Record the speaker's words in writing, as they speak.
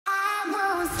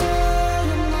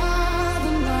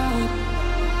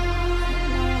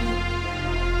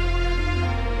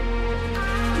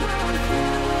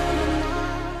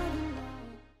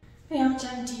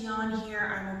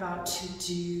about to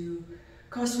do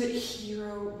CrossFit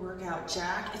Hero Workout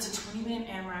Jack. It's a 20-minute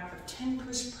AMRAP of 10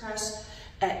 push press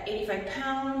at 85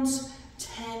 pounds,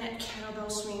 10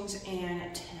 kettlebell swings,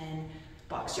 and 10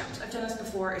 box jumps. I've done this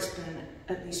before. It's been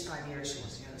at least 5 years, so we'll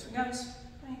see how this one goes.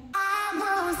 Bye.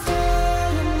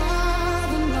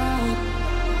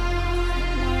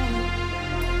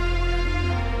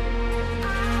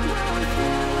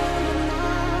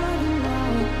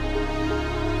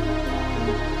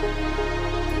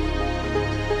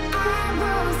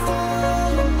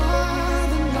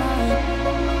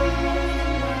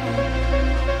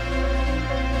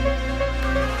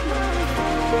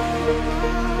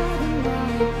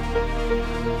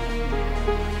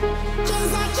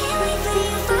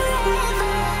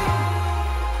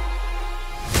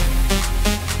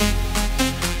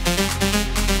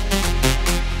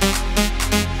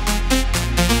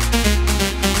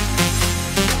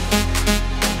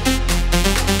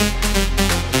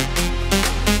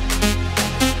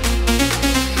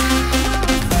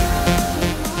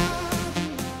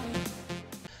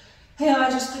 Hey,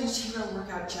 I just finished Hero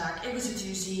Workout Jack. It was a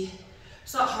doozy.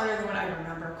 It's a lot harder than what I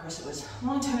remember. Of course, it was a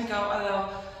long time ago, although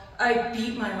I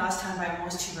beat my last time by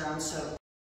almost 2 rounds, so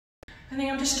I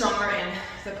think I'm just stronger in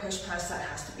the push press. That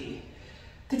has to be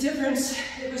the difference.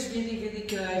 It was really, really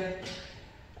good.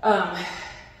 The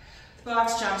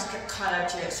box jumps caught up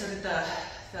to it, so did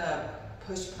the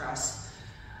push press.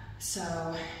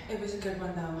 So it was a good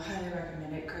one though. Highly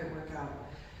recommend it. Great workout.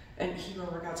 And hero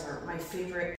workouts are my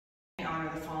favorite.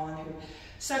 Honor the fallen who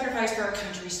sacrificed for our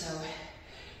country, so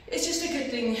it's just a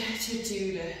good thing to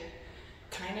do to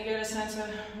kind of get a sense of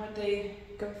what they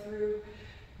go through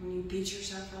when you beat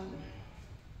yourself up.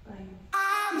 Bye.